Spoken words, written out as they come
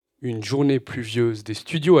Une journée pluvieuse, des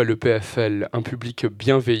studios à l'EPFL, un public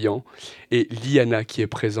bienveillant et Liana qui est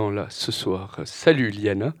présent là ce soir. Salut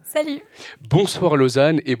Liana. Salut. Bonsoir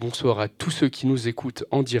Lausanne et bonsoir à tous ceux qui nous écoutent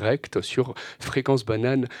en direct sur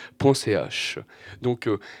fréquencebanane.ch. Donc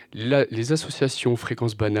les associations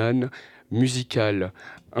Fréquence Banane, Musical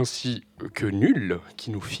ainsi que NUL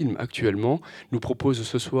qui nous filment actuellement nous proposent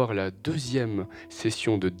ce soir la deuxième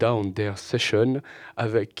session de Down There Session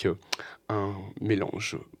avec un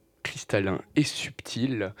mélange cristallin et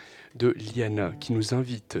subtil de Liana qui nous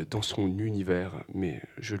invite dans son univers, mais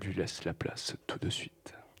je lui laisse la place tout de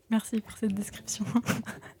suite. Merci pour cette description.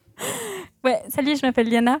 Salut, je m'appelle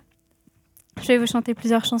Liana. Je vais vous chanter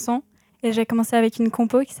plusieurs chansons et je vais commencer avec une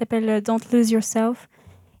compo qui s'appelle Don't Lose Yourself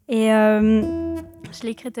et je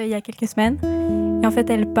l'ai écrite il y a quelques semaines et en fait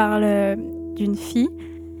elle parle d'une fille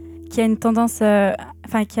qui a une tendance,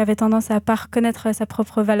 qui avait tendance à pas reconnaître sa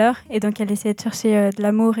propre valeur et donc elle essayait de chercher de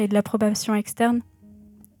l'amour et de l'approbation externe.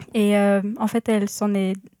 Et en fait, elle s'en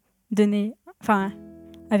est donnée,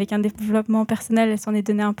 avec un développement personnel, elle s'en est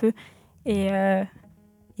donnée un peu et elle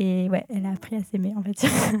a appris à s'aimer, on va dire.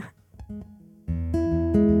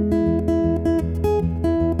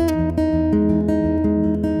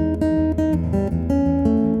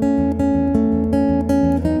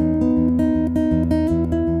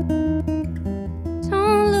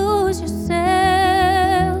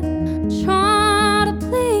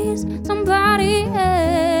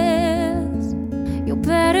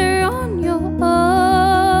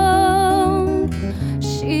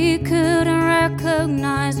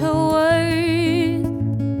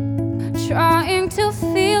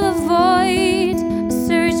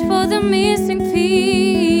 Missing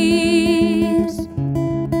piece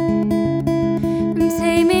and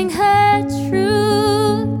taming her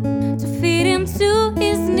truth to feed into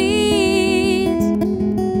his needs.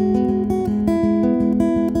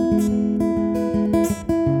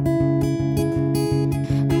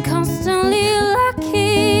 I'm constantly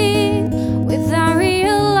lacking without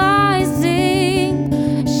realizing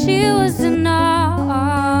she was enough.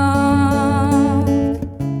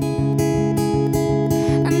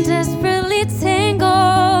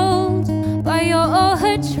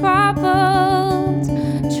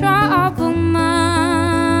 Troubled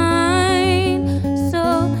mind.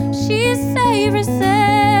 So she saved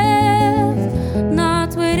herself,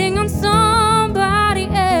 not waiting on somebody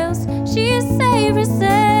else. She saved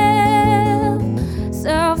herself.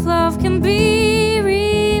 Self-love can be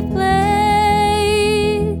replayed.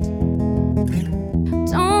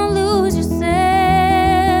 Don't lose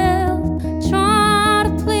yourself trying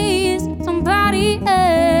to please somebody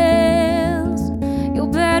else. You're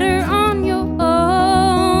better on your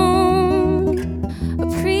own.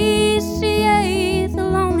 Appreciate the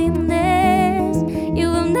loneliness. You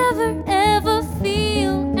will never ever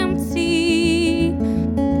feel empty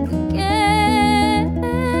again.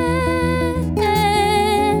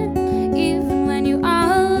 Even when you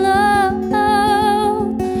are alone,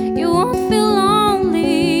 you won't feel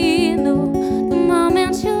lonely. No, the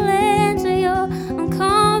moment you enter your own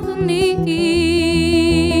company.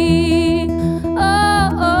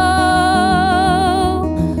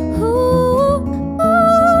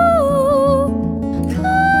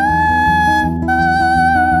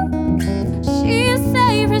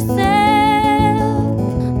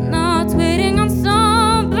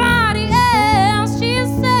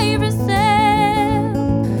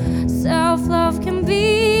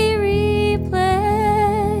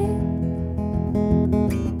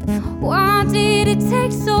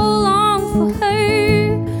 Take so long for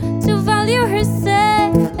her to value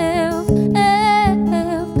herself.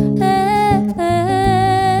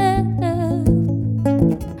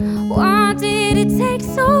 Why did it take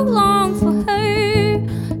so long for her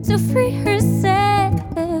to free herself?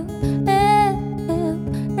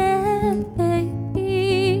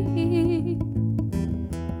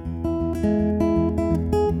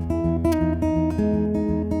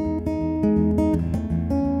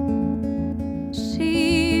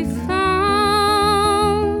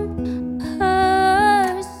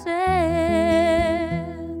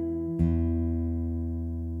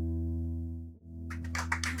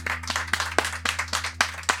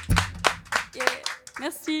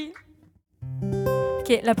 Merci.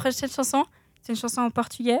 Ok, la prochaine chanson, c'est une chanson en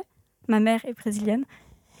portugais. Ma mère est brésilienne.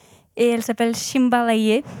 Et elle s'appelle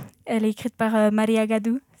Chimbalaye. Elle est écrite par Maria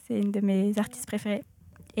Gadu. C'est une de mes artistes préférées.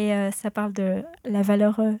 Et ça parle de la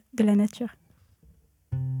valeur de la nature.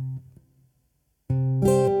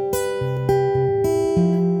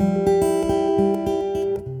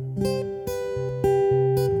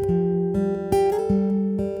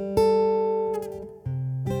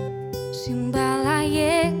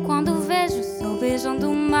 Chimbalaye,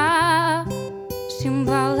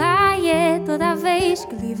 vez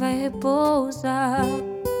que ele vai repousar.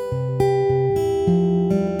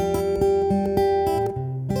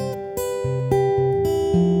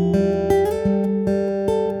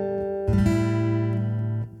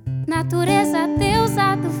 Natureza,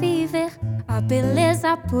 deusa do viver, a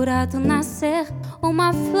beleza pura do nascer,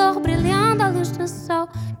 uma flor brilhando à luz do sol,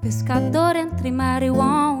 pescador entre mar e o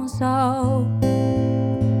anzol.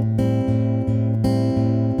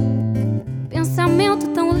 Pensamento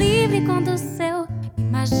tão livre quanto o seu,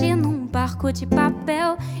 imagino um barco de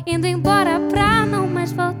papel indo embora pra não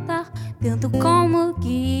mais voltar, tendo como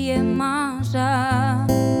guia e manja.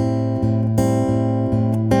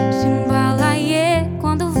 Chimbalaie,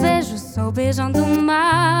 quando vejo o sol beijando o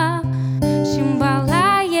mar.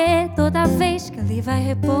 Chimbalaie, toda vez que ele vai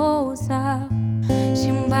repousar.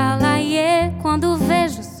 Chimbalaie, quando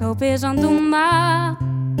vejo o sol beijando o mar.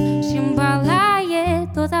 Chimbalaie,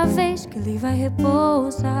 toda vez que ele vai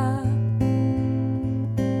repousar.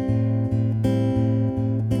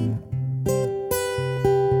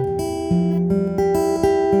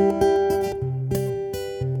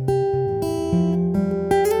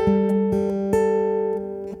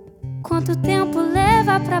 Quanto tempo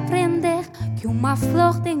leva pra aprender que uma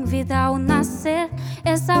flor tem vida ao nascer?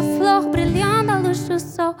 Essa flor brilhando à luz do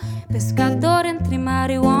sol, pescador entre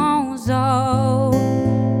mar e o anzol.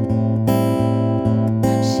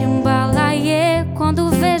 Chimbalaie, quando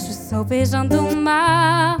vejo o sol beijando o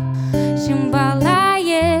mar.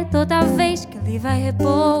 Chimbalaie, toda vez que ele vai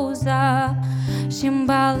repousar.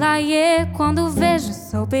 Chimbalaie, quando vejo o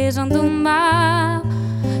sol beijando o mar.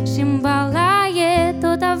 Chimbalaie,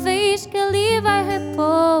 toda vez que ele vai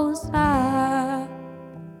repousar.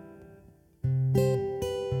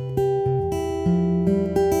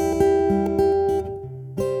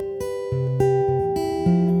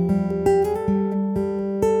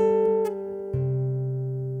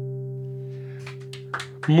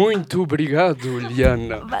 Muito obrigado,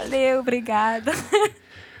 Liana. Valeu, obrigada.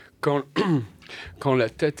 Quand la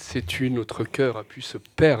tête s'est tue, notre cœur a pu se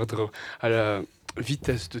perdre à la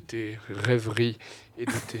vitesse de tes rêveries et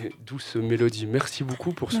de tes douces mélodies. Merci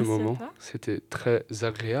beaucoup pour ce Merci à moment. toi. C'était très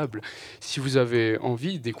agréable. Si vous avez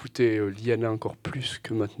envie d'écouter Liana encore plus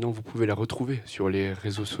que maintenant, vous pouvez la retrouver sur les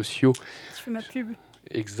réseaux sociaux. Je fais ma pub.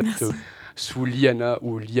 Exactement. Sous Liana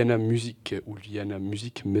ou Liana Musique ou Liana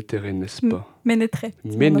Musique Météré, n'est-ce pas? Ménétré.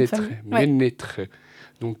 Ménétré.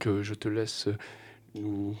 Donc je te laisse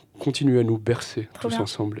nous continuer à nous bercer Trop tous bien.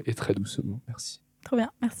 ensemble et très doucement. Merci. Trop bien,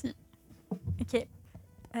 merci. Ok.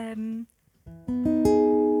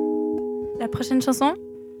 La prochaine chanson,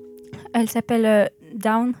 elle s'appelle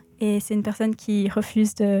Down et c'est une personne qui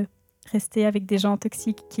refuse de rester avec des gens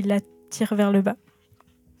toxiques qui l'attirent vers le bas.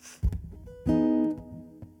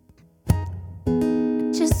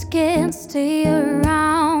 Just can't stay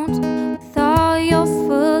around with all your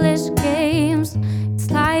foolish games.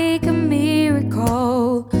 It's like a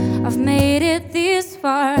miracle I've made it this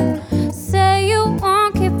far. Say you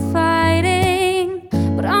won't keep fighting,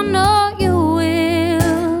 but I know you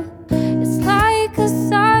will. It's like a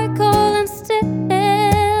cycle and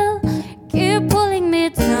still keep pulling me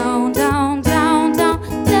down, down, down, down,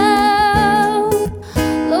 down,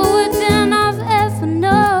 lower than I've ever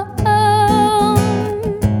known.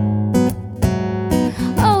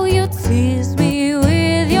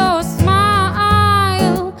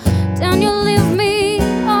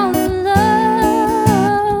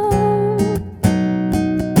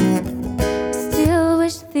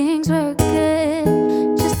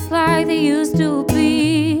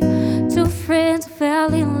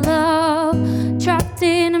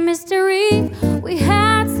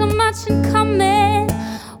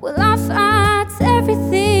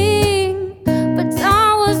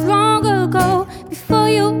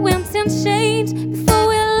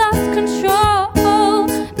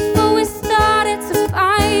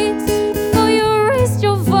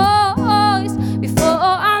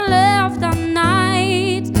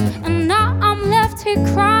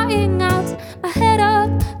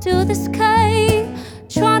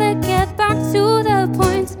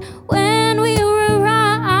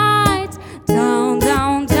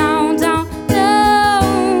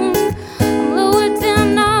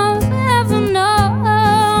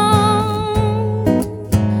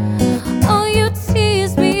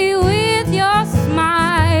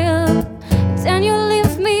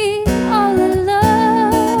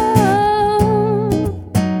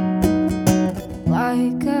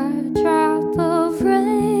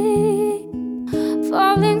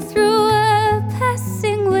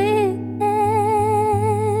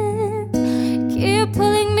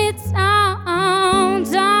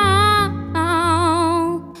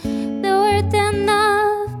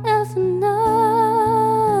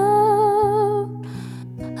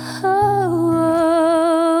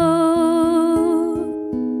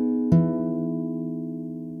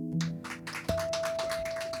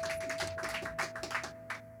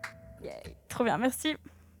 Trop bien, merci.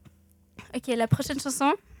 Ok, la prochaine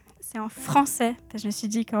chanson, c'est en français. Je me suis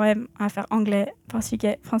dit quand même, on va faire anglais,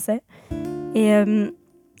 portugais, français. Et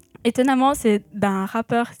étonnamment, c'est d'un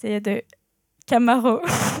rappeur, c'est de Camaro.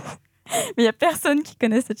 Mais il n'y a personne qui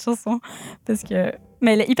connaît cette chanson.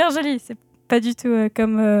 Mais elle est hyper jolie. C'est pas du tout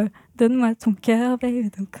comme Donne-moi ton cœur,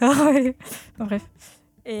 baby, ton corps. Baby. Bon, bref.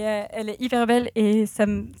 Et elle est hyper belle et c'est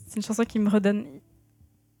une chanson qui me redonne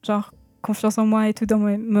genre confiance en moi et tout dans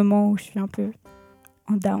mes moments où je suis un peu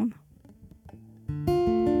en down.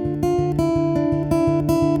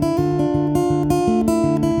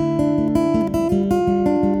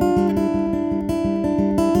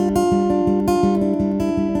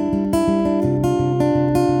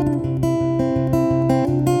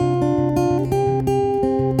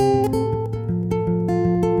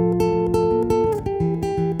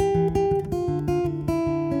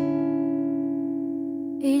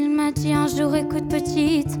 Écoute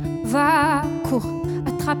petite, va, cours,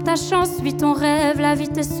 attrape ta chance, vis ton rêve, la vie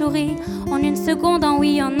te sourit. En une seconde, un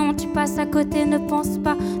oui, un non, tu passes à côté, ne pense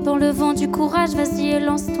pas. Dans le vent du courage, vas-y et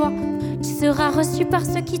lance-toi. Tu seras reçu par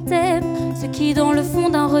ceux qui t'aiment, ceux qui dans le fond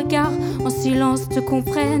d'un regard, en silence te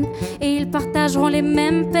comprennent. Et ils partageront les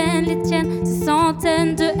mêmes peines, les tiennes, ces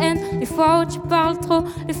centaines de haines. Les fois où tu parles trop,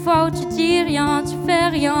 les fois où tu dis rien, tu fais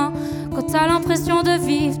rien. Quand t'as l'impression de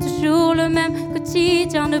vivre toujours le même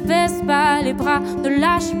quotidien, ne baisse pas les bras, ne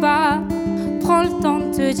lâche pas. Prends le temps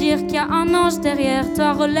de te dire qu'il y a un ange derrière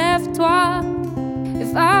toi, relève-toi. Et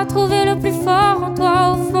va trouver le plus fort en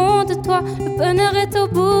toi, au fond de toi. Le bonheur est au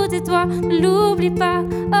bout des doigts, ne l'oublie pas.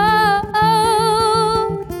 Oh,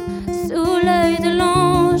 oh, sous l'œil de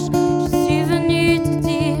l'ange, je suis venue te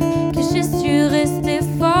dire que j'ai su rester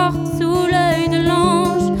forte. Sous l'œil de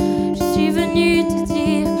l'ange, je suis venue te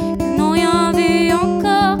dire rien vu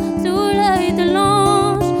encore. Sous l'œil de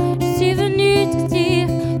l'ange, je suis venue te dire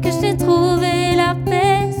que j'ai trouvé la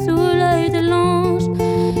paix. Sous l'œil de l'ange,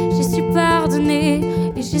 j'ai su pardonner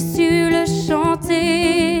et j'ai su le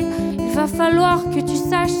chanter. Il va falloir que tu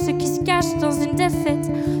saches ce qui se cache dans une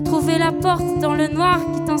défaite. Trouver la porte dans le noir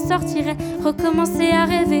qui t'en sortirait. Recommencer à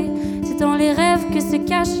rêver, c'est dans les rêves que se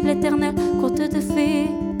cache l'éternel conte de fées.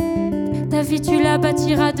 Ta vie tu la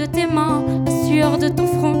bâtiras de tes mains, la sueur de ton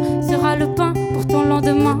front sera le pain pour ton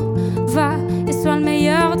lendemain. Va et sois le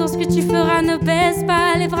meilleur dans ce que tu feras, ne baisse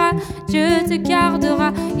pas les bras. Dieu te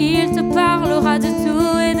gardera, il te parlera de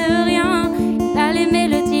tout et de rien. Il a les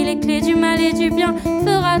mélodies, les clés du mal et du bien, il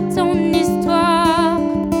fera ton histoire,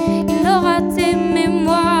 il aura tes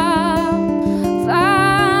mémoires.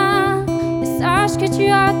 Va et sache que tu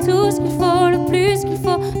as tout ce qu'il faut, le plus qu'il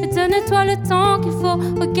faut, et donne-toi le temps qu'il faut.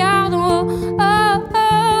 Regarde en haut, oh,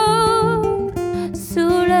 oh,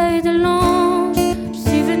 sous l'œil de l'ange, je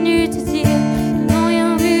suis venue te dire qu'ils n'ont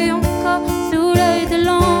rien vu encore. Sous l'œil de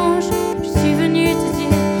l'ange, je suis venue te dire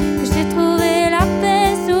que j'ai trouvé la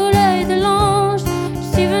paix. Sous l'œil de l'ange, je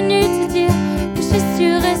suis venue te dire que j'ai su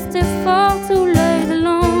rester forte. Sous l'œil de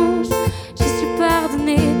l'ange, j'ai su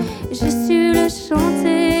pardonner et j'ai su le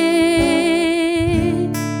chanter.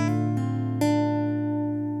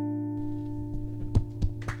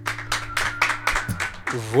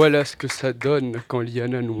 Voilà ce que ça donne quand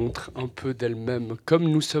Liana nous montre un peu d'elle-même. Comme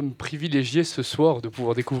nous sommes privilégiés ce soir de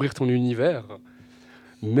pouvoir découvrir ton univers.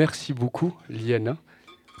 Merci beaucoup, Liana.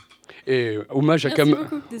 Et hommage à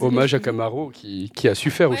Camaro qui a su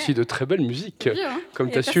faire aussi de très belles musiques. Bien, hein. Comme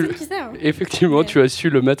tu as su. Effectivement, Ouais. tu as su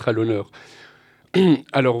le mettre à l'honneur.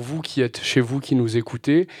 Alors vous qui êtes chez vous, qui nous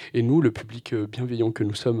écoutez, et nous, le public bienveillant que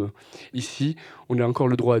nous sommes ici, on a encore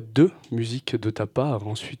le droit à 2 musiques de ta part.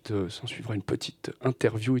 Ensuite, s'en suivra une petite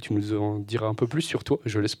interview et tu nous en diras un peu plus sur toi,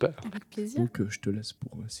 je l'espère. Avec plaisir. Donc je te laisse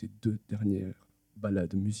pour ces 2 dernières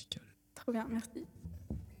ballades musicales. Trop bien, merci.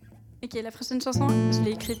 Ok, la prochaine chanson, je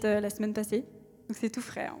l'ai écrite la semaine passée, donc c'est tout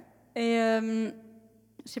frais. Hein. Et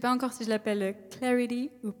je sais pas encore si je l'appelle Clarity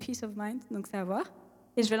ou Peace of Mind, donc c'est à voir.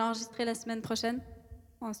 Et je vais l'enregistrer la semaine prochaine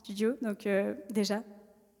en studio, donc déjà.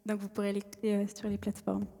 Donc vous pourrez l'écouter sur les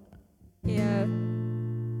plateformes. Et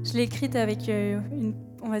je l'ai écrite avec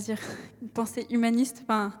on va dire, une pensée humaniste.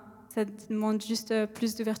 Enfin, ça demande juste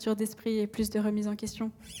plus d'ouverture d'esprit et plus de remise en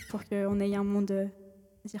question pour qu'on ait un monde,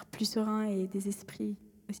 on va dire, plus serein et des esprits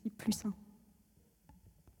aussi plus sains.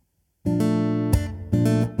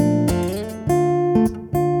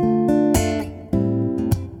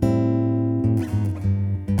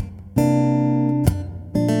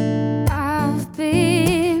 I've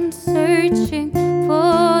been searching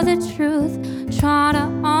for the truth, trying to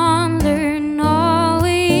unlearn all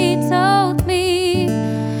he told me,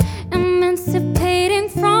 emancipating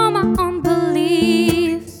from my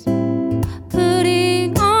unbeliefs,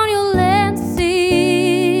 putting on your lenses.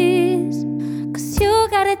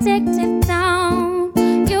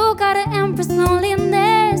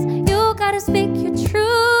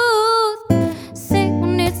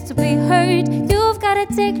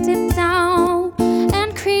 gotta dig deep down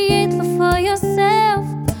and create love for yourself,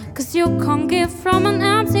 'cause you can't give from an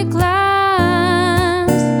empty glass.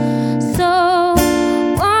 So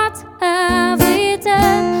what have we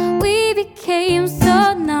done? We became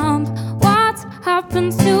so numb. What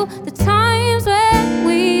happened to the times when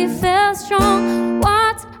we felt strong?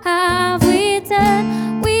 What have we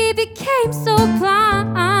done? We became so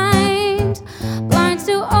blind, blind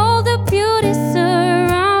to all the beauty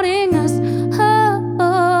surrounding us. Oh,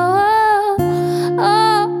 oh,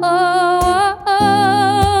 oh, oh, oh,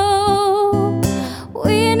 oh.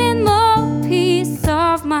 We need more peace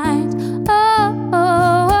of mind. Oh,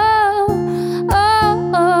 oh,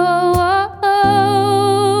 oh, oh, oh, oh.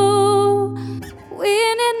 We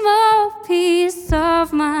need more peace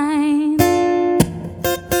of mind.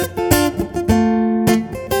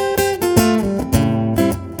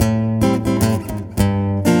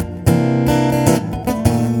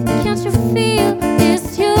 Can't you feel this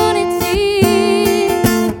unity?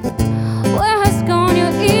 Where has gone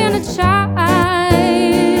your inner child?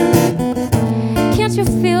 Can't you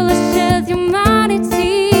feel the shared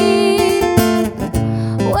humanity?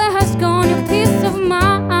 Where has gone your peace of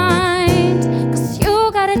mind? 'Cause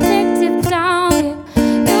you gotta dig deep down, yeah.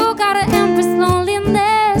 You gotta embrace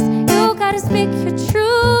loneliness. You gotta speak your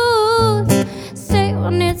truth. Say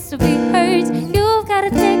what needs to be heard. You've gotta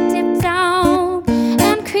dig deep down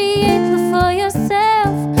and create love for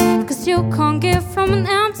yourself, 'cause you can't give from an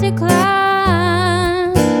empty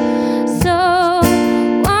glass. So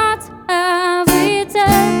what have we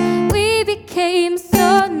done? We became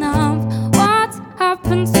so numb. What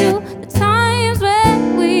happened to the times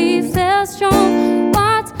when we felt strong?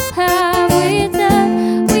 What have we done?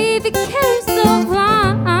 We became so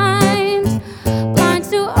blind, blind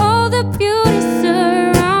to all the beauty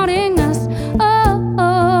surrounding us. Oh,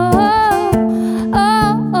 oh,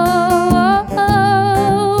 oh, oh, oh,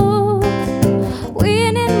 oh. We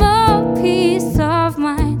need more peace of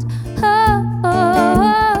mind. Oh,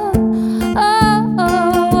 oh, oh, oh,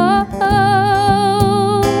 oh,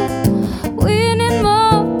 oh. We need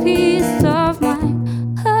more peace of mind.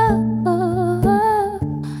 Oh, oh,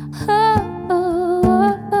 oh,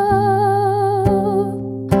 oh, oh.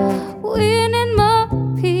 We need more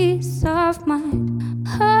peace of mind.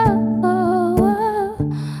 Oh, oh,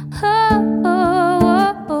 oh,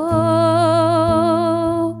 oh, oh.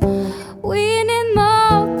 We need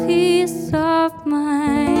more peace of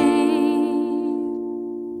mind.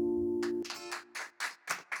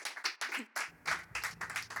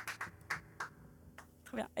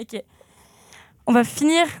 Trop bien, ok. On va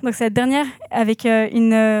finir, donc cette dernière, avec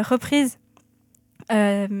une reprise.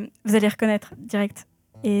 Vous allez reconnaître direct.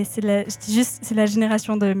 Et je dis juste, c'est la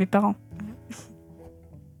génération de mes parents.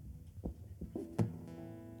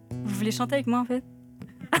 Vous voulez chanter avec moi en fait?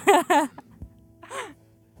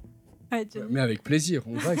 Ouais, Johnny. Mais avec plaisir,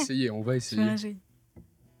 on va essayer, on va Je essayer. me réjouis.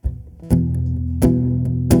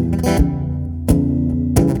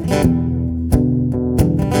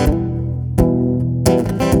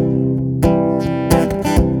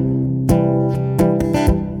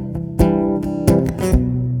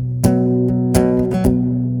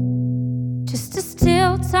 Just a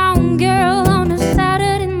still town girl on a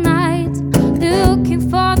Saturday night, looking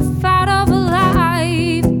for the fight of a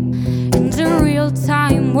life. In the real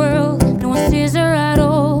time world, no one sees her at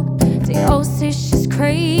all. They all say she's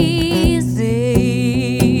crazy.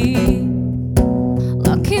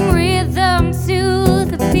 Locking rhythm to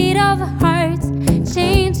the beat of her heart,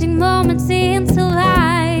 changing moments into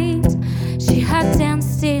light. She had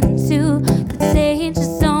danced into the danger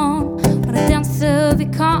zone when a dancer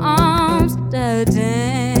becomes the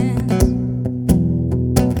dance.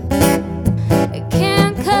 It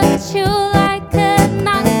can cut you like a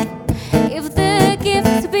knife if the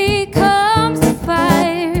gift becomes a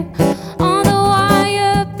fire on the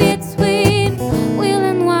wire between will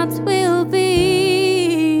and what will be.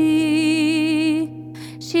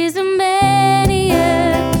 She's a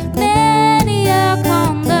maniac, maniac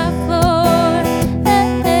on the floor.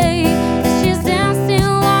 Hey, hey. She's dancing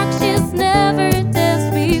like she's never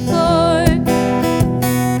danced before.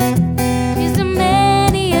 She's a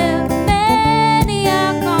maniac,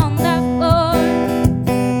 maniac on the floor.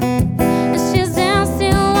 And she's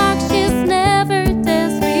dancing like she's never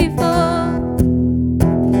danced before.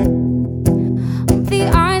 The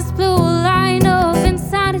ice blue line of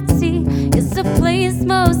insanity is a place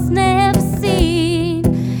most never seen.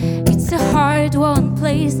 It's a hard-won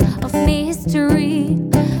place of mystery.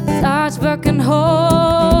 Touch back and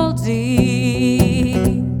hold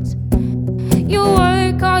it. You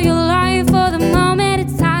work all your life for the moment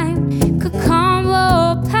in time could come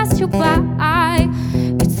or pass you by.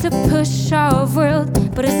 It's a push of world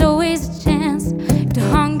but there's always a chance the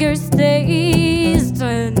hunger stays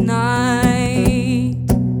the night.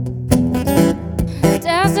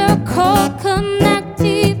 There's a cold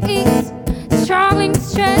connective ease, struggling,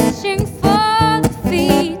 stretching for the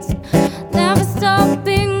feet, never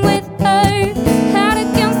stopping with her, head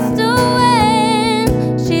against the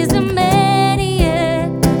wind. She's a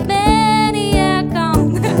maniac, maniac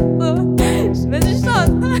on the floor. Je fais du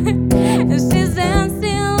chant. And she's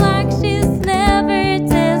dancing like she's never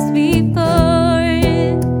danced before.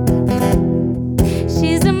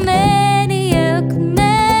 She's a maniac,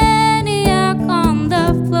 maniac on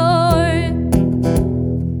the floor.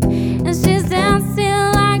 And she's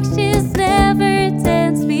dancing like she's never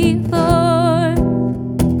danced before.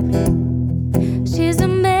 She's a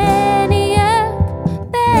maniac,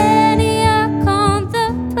 maniac on the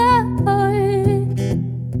floor.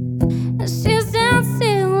 And she's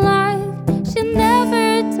dancing like she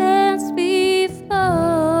never danced before.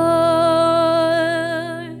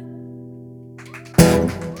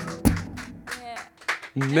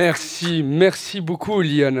 Merci beaucoup,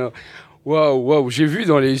 Liana. Waouh, j'ai vu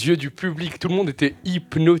dans les yeux du public, tout le monde était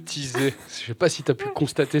hypnotisé. Je sais pas si tu as pu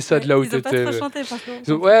constater ça de là où tu étais. Ils ont pas trop chanté, par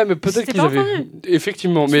contre. Ouais, mais peut-être Je t'ai qu'ils pas avaient. entendu.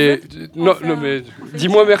 Effectivement, Tu mais. veux Non, faire non, mais. on fait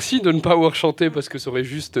Dis-moi ça. merci de ne pas avoir chanté parce que ça aurait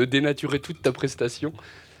juste dénaturé toute ta prestation.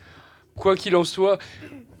 Quoi qu'il en soit,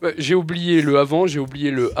 j'ai oublié le avant, j'ai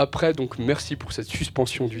oublié le après, donc merci pour cette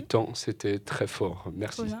suspension du temps. C'était très fort.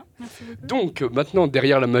 Merci. Trop bien, merci beaucoup. Donc, maintenant,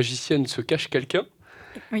 derrière la magicienne se cache quelqu'un.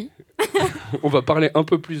 Oui. On va parler un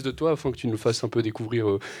peu plus de toi afin que tu nous fasses un peu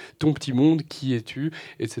découvrir ton petit monde, qui es-tu,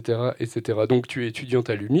 etc., etc. Donc tu es étudiante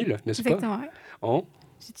à l'UNIL, n'est-ce pas? Exactement, ouais. En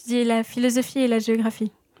J'étudiais la philosophie et la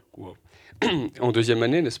géographie. Wow. En deuxième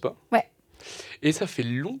année, n'est-ce pas? Ouais. Et ça fait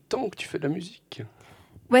longtemps que tu fais de la musique.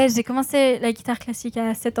 Ouais, j'ai commencé la guitare classique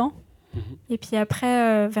à 7 ans. Mhm. Et puis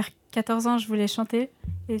après, vers 14 ans, je voulais chanter.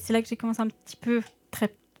 Et c'est là que j'ai commencé un tout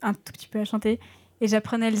petit peu à chanter. Et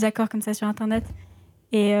j'apprenais les accords comme ça sur Internet.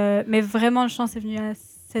 Mais vraiment, le chant, c'est venu à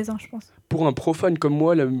 16 ans, je pense. Pour un profane comme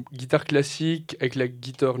moi, la guitare classique avec la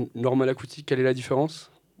guitare normale acoustique, quelle est la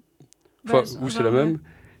différence? Enfin, ou c'est la même?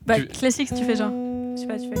 Tu- Classique, tu fais genre... Je sais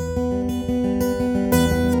pas, tu fais...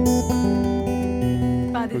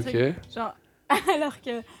 Enfin, des Ok. trucs, genre...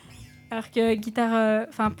 alors que guitare...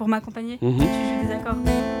 Enfin, pour m'accompagner, Mhm. tu joues des accords.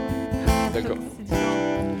 D'accord. Donc, c'est différent.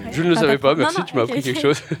 Ouais. Je ne le Enfin, savais pas, non, merci, non, tu m'as ok, appris ok. quelque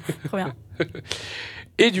chose. Trop bien.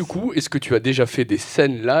 Et du coup, est-ce que tu as déjà fait des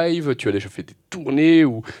scènes live? Tu as déjà fait des tournées?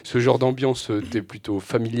 Ou ce genre d'ambiance t'es plutôt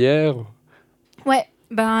familière? Ouais,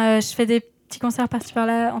 je fais des petits concerts par-ci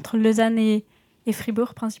par-là entre Lausanne et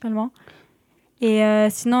Fribourg principalement. Et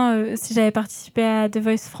sinon, si j'avais participé à The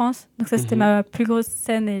Voice France, donc ça c'était Mhm. ma plus grosse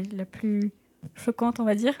scène et la plus choquante, on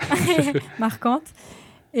va dire, marquante.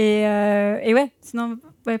 Et ouais, sinon,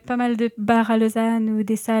 ouais, pas mal de bars à Lausanne ou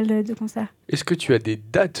des salles de concert. Est-ce que tu as des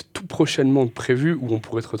dates tout prochainement prévues où on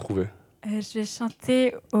pourrait te retrouver? Je vais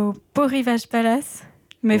chanter au Beau Rivage Palace,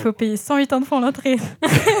 mais il faut payer 108 ans de francs l'entrée.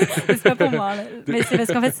 C'est pas pour moi, là. Mais c'est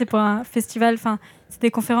parce qu'en fait, c'est pour un festival, enfin, c'est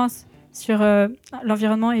des conférences sur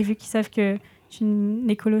l'environnement, et vu qu'ils savent que je suis une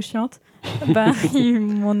écolo chiante, ils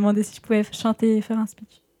m'ont demandé si je pouvais chanter et faire un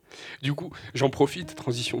speech. Du coup, j'en profite,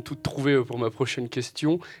 transition toute trouvée pour ma prochaine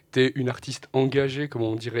question. Tu es une artiste engagée, comme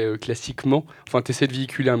on dirait classiquement. Enfin, tu essaies de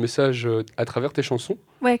véhiculer un message à travers tes chansons.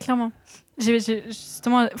 Ouais, clairement.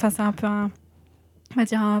 Justement, enfin, c'est un peu on va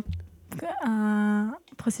dire un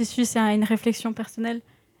processus et une réflexion personnelle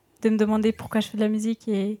de me demander pourquoi je fais de la musique,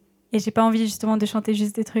 et j'ai pas envie justement de chanter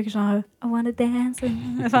juste des trucs genre I wanna dance.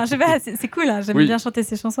 Enfin, je sais pas, c'est cool, hein, j'aime Oui. bien chanter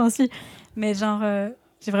ces chansons aussi, mais genre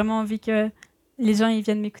j'ai vraiment envie que les gens ils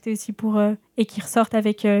viennent m'écouter aussi et qu'ils ressortent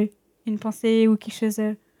avec une pensée ou quelque chose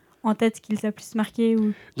en tête qui les a plus marqués.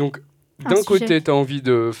 Donc, Un d'un sujet. côté, tu as envie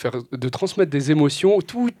de transmettre des émotions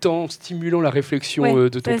tout en stimulant la réflexion Ouais,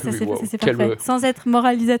 de ton ouais, ça, public. Wow, c'est quel, parfait. Sans être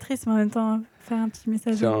moralisatrice, mais en même temps faire un petit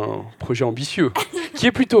message. c'est un projet ambitieux qui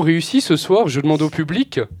est plutôt réussi ce soir. Je demande au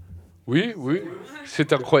public. Oui,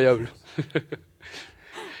 c'est incroyable.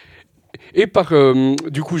 Et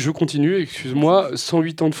du coup, je continue, excuse-moi,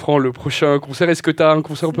 108 ans de francs, le prochain concert. Est-ce que tu as un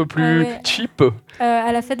concert un peu plus ouais. cheap?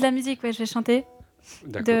 À la fête de la musique, ouais, je vais chanter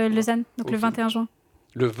D'accord. de Lausanne, donc Ok. le 21 juin.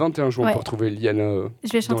 Le 21 juin, Ouais. pour retrouver Liana.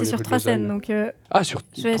 Je vais Dans chanter les sur rues de 3 scènes, Lausanne. donc Ah, sur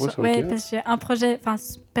je vais trois, ça, ouais, ok. parce que j'ai un projet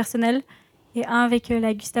personnel et un avec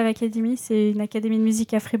la Gustave Academy, c'est une académie de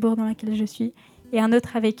musique à Fribourg dans laquelle je suis, et un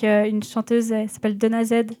autre avec une chanteuse, elle s'appelle Donna Z,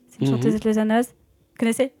 c'est une Mhm. chanteuse lausannoise. Vous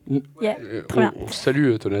connaissez? Yeah, trop bien. On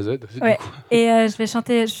salue Tona Z. du Ouais. coup. Et je vais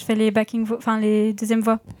chanter, je fais les backing les deuxièmes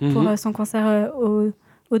voix pour Mhm. son concert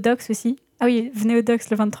au Docs aussi, Ah oui, venez au Docs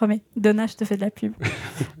le 23 mai. Donna, je te fais de la pub.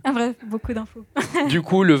 Bref, beaucoup d'infos. Du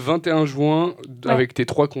coup, le 21 juin, Ouais. avec tes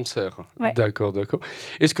 3 concerts. Ouais. D'accord.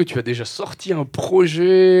 Est-ce que tu as déjà sorti un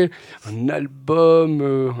projet, un album,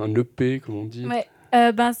 un EP, comme on dit? Ouais,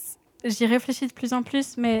 j'y réfléchis de plus en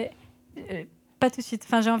plus, mais pas tout de suite.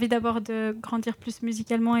 Enfin, j'ai envie d'abord de grandir plus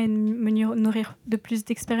musicalement et de me nourrir de plus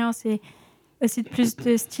d'expériences et aussi de plus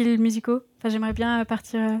de styles musicaux. Enfin, j'aimerais bien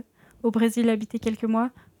partir au Brésil, habiter quelques mois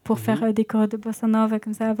pour faire des choraux de bossa nova,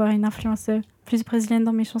 comme ça, avoir une influence plus brésilienne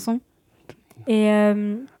dans mes chansons. Et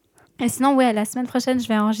sinon, ouais, la semaine prochaine, je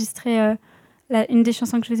vais enregistrer une des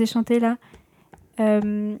chansons que je vous ai chantées là,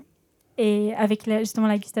 et avec justement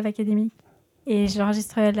la Gustave Academy. Et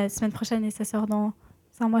j'enregistre la semaine prochaine et ça sort dans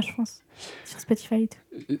un mois, je pense, sur Spotify et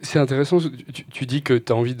tout. C'est intéressant, tu dis que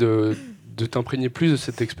tu as envie de t'imprégner plus de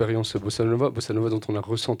cette expérience bossa nova dont on a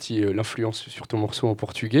ressenti l'influence sur ton morceau en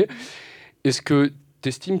portugais. Est-ce que tu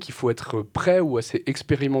estimes qu'il faut être prêt ou assez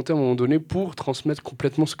expérimenté à un moment donné pour transmettre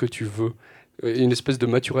complètement ce que tu veux? Une espèce de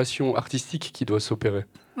maturation artistique qui doit s'opérer.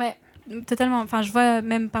 Ouais, totalement. Enfin, je vois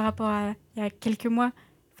même par rapport à il y a quelques mois,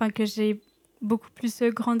 que j'ai beaucoup plus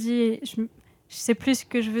grandi et je sais plus ce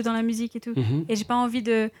que je veux dans la musique et tout. Et j'ai pas envie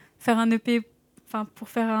de faire un EP, pour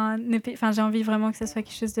faire un EP. Enfin, j'ai envie vraiment que ça soit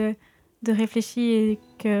quelque chose de réfléchi et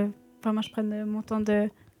que vraiment je prenne mon temps de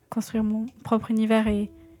construire mon propre univers et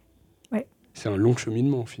ouais. C'est un long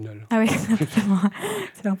cheminement au final. Ah ouais,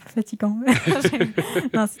 c'est un peu fatigant.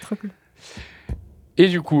 Non, c'est trop cool. Et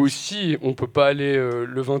du coup, si on peut pas aller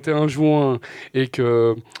le 21 juin et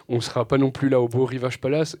que on sera pas non plus là au Beau Rivage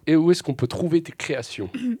Palace, et où est-ce qu'on peut trouver tes créations?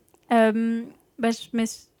 Je mets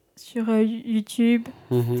sur YouTube,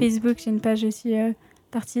 Facebook, j'ai une page aussi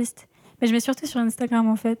d'artiste. Mais je mets surtout sur Instagram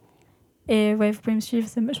en fait. Et ouais, vous pouvez me suivre,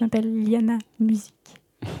 je m'appelle Liana Musique.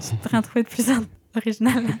 Je n'ai rien trouvé de plus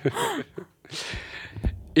original.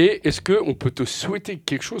 Et est-ce qu'on peut te souhaiter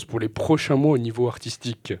quelque chose pour les prochains mois au niveau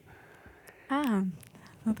artistique? Ah,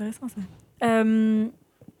 c'est intéressant ça. De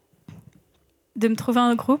me trouver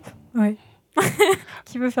un groupe, ouais.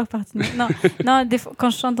 Qui veut faire partie de moi. Non, des fois, quand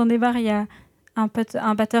je chante dans des bars, il y a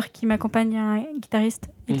un batteur qui m'accompagne, un guitariste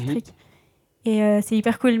électrique. Et c'est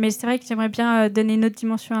hyper cool. Mais c'est vrai que j'aimerais bien donner une autre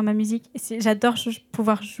dimension à ma musique. J'adore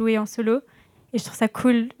pouvoir jouer en solo. Et je trouve ça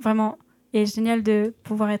cool, vraiment, et génial de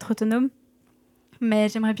pouvoir être autonome. Mais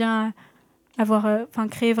j'aimerais bien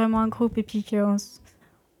créer vraiment un groupe et puis qu'on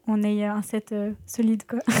ait un set solide,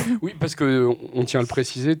 quoi. Oui, parce qu'on tient à le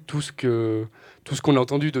préciser, tout ce qu'on a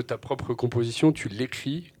entendu de ta propre composition, tu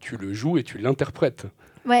l'écris, tu le joues et tu l'interprètes.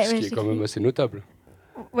 Ouais, ce qui est quand même assez notable.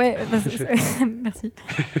 Ouais, merci.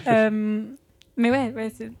 Mais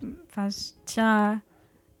ouais, je tiens à...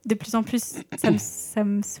 De plus en plus, ça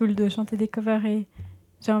me saoule de chanter des covers et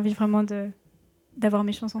j'ai envie vraiment d'avoir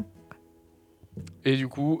mes chansons. Et du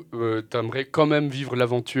coup, t'aimerais quand même vivre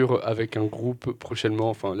l'aventure avec un groupe prochainement.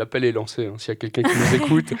 Enfin, l'appel est lancé, hein, s'il y a quelqu'un qui nous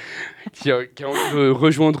écoute, qui a envie de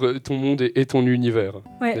rejoindre ton monde et ton univers,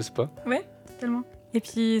 n'est-ce pas? Ouais, totalement. Et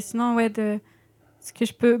puis sinon, ouais, ce que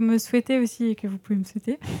je peux me souhaiter aussi et que vous pouvez me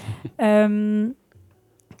souhaiter, ce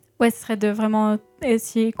serait de vraiment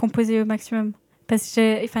essayer de composer au maximum. Parce qu'il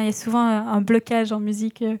y a souvent un blocage en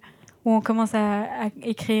musique où on commence à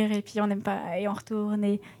écrire et puis on n'aime pas et on retourne.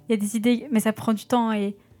 Il y a des idées, mais ça prend du temps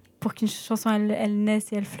et pour qu'une chanson elle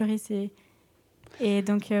naisse et elle fleurisse. Et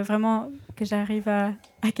donc vraiment que j'arrive à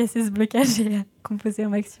casser ce blocage et à composer au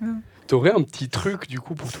maximum. Tu aurais un petit truc du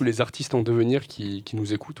coup pour tous les artistes en devenir qui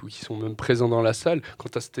nous écoutent ou qui sont même présents dans la salle quand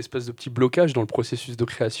tu as cette espèce de petit blocage dans le processus de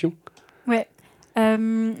création? Ouais,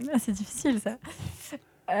 c'est difficile ça.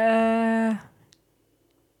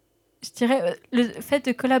 Je dirais, le fait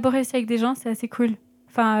de collaborer aussi avec des gens, c'est assez cool.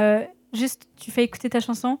 Juste, tu fais écouter ta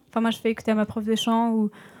chanson. Moi, je fais écouter à ma prof de chant ou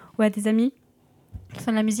à des amis qui font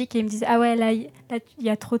de la musique et ils me disent « Ah ouais, là, il y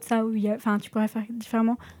a trop de ça. » ou tu pourrais faire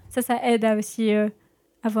différemment. Ça aide à aussi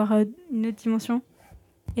avoir une autre dimension.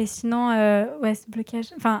 Et sinon, ce blocage...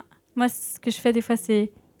 moi, ce que je fais des fois,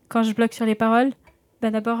 c'est quand je bloque sur les paroles,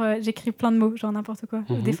 d'abord, j'écris plein de mots, genre n'importe quoi.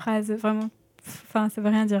 Ou des phrases, vraiment... ça veut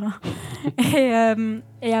rien dire. Hein.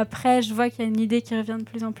 Et après, je vois qu'il y a une idée qui revient de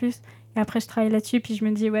plus en plus. Et après, je travaille là-dessus. Puis je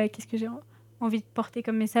me dis, qu'est-ce que j'ai envie de porter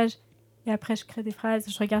comme message? Et après, je crée des phrases.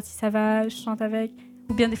 Je regarde si ça va. Je chante avec.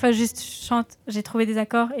 Ou bien des fois, juste je chante. J'ai trouvé des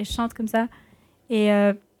accords et je chante comme ça. Et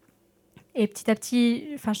petit à petit,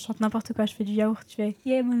 je chante n'importe quoi. Je fais du yaourt. Je fais,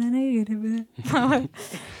 yeah, mon année.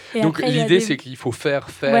 Donc après, l'idée, c'est qu'il faut faire,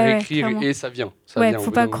 écrire et ça vient. Il ne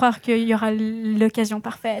faut pas croire qu'il y aura l'occasion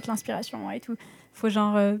parfaite, l'inspiration et tout. Il faut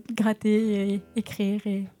gratter et écrire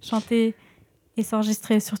et chanter et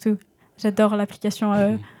s'enregistrer surtout. J'adore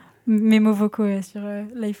l'application mes mots vocaux sur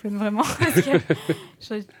l'iPhone, vraiment. Parce que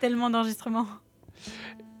j'ai tellement d'enregistrements.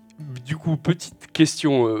 Du coup, petite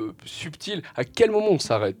question subtile, à quel moment on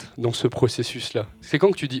s'arrête dans ce processus-là? C'est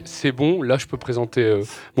quand que tu dis, c'est bon, là je peux présenter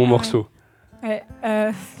mon morceau? Ouais,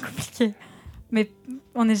 c'est compliqué. Mais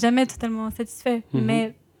on n'est jamais totalement satisfait.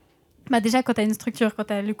 Mais déjà, quand tu as une structure, quand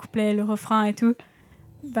tu as le couplet, le refrain et tout,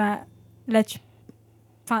 là,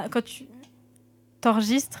 quand tu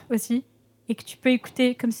t'enregistres aussi et que tu peux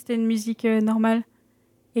écouter comme si c'était une musique normale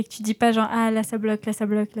et que tu dis pas genre, ah là ça bloque, là ça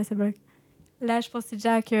bloque, là ça bloque. Là, je pense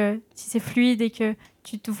déjà que si c'est fluide et que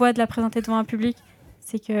tu te vois de la présenter devant un public,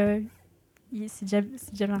 c'est que c'est déjà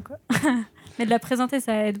bien, quoi. Mais de la présenter,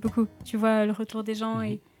 ça aide beaucoup. Tu vois le retour des gens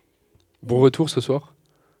et... Bon retour ce soir?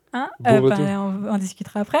 Bon retour. On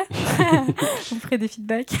discutera après. On ferait des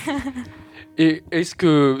feedbacks. Et est-ce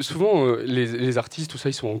que souvent les artistes, tout ça,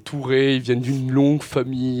 ils sont entourés, ils viennent d'une longue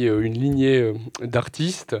famille, une lignée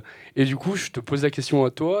d'artistes. Et du coup, je te pose la question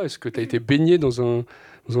à toi, est-ce que tu as été baignée dans un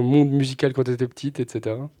monde musical quand tu étais petite,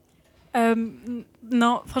 etc.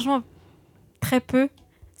 Non, franchement, très peu.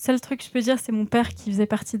 Seul truc que je peux dire, c'est mon père qui faisait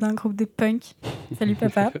partie d'un groupe de punk. Salut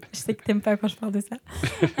papa, je sais que t'aimes pas quand je parle de ça.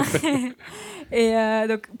 Et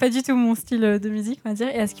donc, pas du tout mon style de musique, on va dire.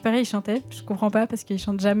 Et à ce qui paraît, il chantait. Je comprends pas parce qu'il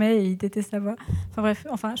chante jamais et il déteste sa voix. Enfin bref,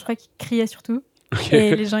 je crois qu'il criait surtout. Okay.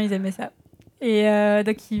 Et les gens, ils aimaient ça. Et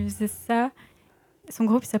donc, il faisait ça. Son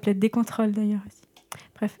groupe, il s'appelait Décontrôle d'ailleurs aussi.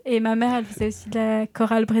 Bref. Et ma mère, elle faisait aussi de la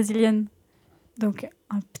chorale brésilienne. Donc,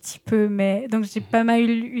 un petit peu, mais... Donc, j'ai pas mal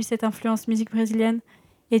eu cette influence musique brésilienne.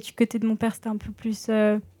 Et du côté de mon père, c'était un peu plus...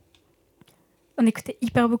 On écoutait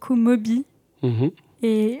hyper beaucoup Moby.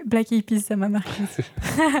 Et Black Eyed Peas, ça m'a marqué.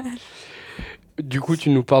 Du coup, tu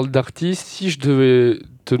nous parles d'artistes. Si je devais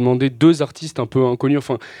te demander 2 artistes un peu inconnus,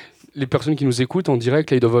 enfin, les personnes qui nous écoutent en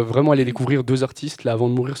direct, là, ils doivent vraiment aller découvrir 2 artistes. Là, avant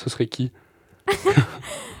de mourir, ce serait qui?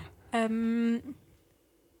 Je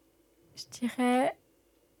dirais...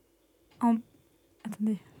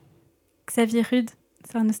 Attendez. Xavier Rudd,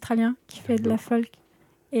 c'est un Australien qui fait de la folk.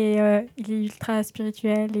 Et il est ultra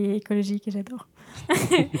spirituel et écologique et j'adore.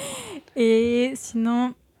 Et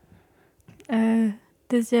sinon,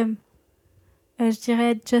 deuxième, je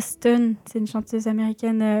dirais Just Stone. C'est une chanteuse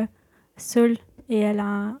américaine soul et elle a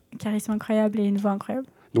un charisme incroyable et une voix incroyable.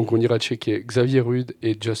 Donc on ira checker Xavier Rudd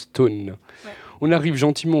et Just Stone. Ouais. On arrive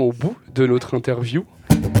gentiment au bout de notre interview.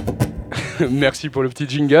 Merci pour le petit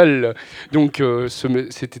jingle. Donc,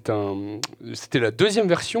 c'était la 2e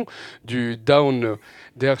version du Down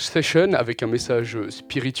There Session avec un message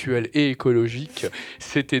spirituel et écologique.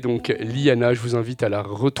 C'était donc Liana. Je vous invite à la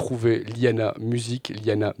retrouver. Liana Musique,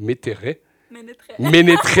 Liana Ménétré.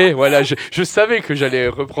 Voilà, je savais que j'allais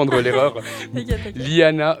reprendre l'erreur.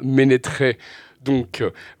 Liana Ménétré. Donc,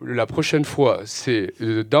 la prochaine fois, c'est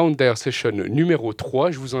le Down There Session numéro 3.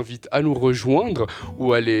 Je vous invite à nous rejoindre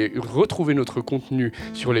ou à aller retrouver notre contenu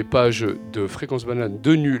sur les pages de Fréquence Banane,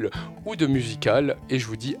 de NUL ou de Musical. Et je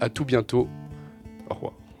vous dis à tout bientôt. Au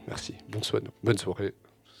revoir. Merci. Bonne soirée.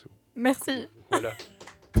 Merci. Voilà.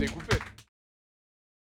 C'est coupé.